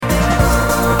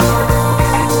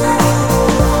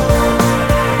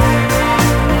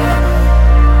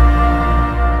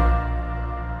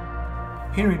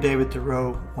Henry David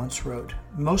Thoreau once wrote,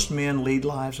 "Most men lead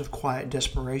lives of quiet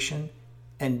desperation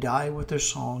and die with their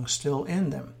song still in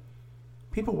them."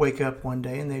 People wake up one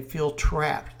day and they feel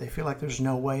trapped. They feel like there's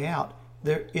no way out.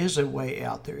 There is a way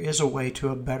out. There is a way to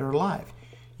a better life.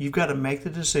 You've got to make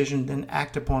the decision, then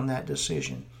act upon that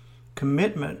decision.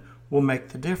 Commitment will make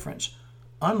the difference.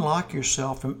 Unlock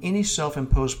yourself from any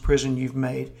self-imposed prison you've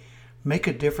made. Make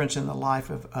a difference in the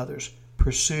life of others.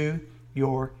 Pursue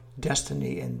your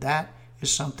destiny, and that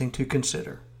is something to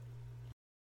consider.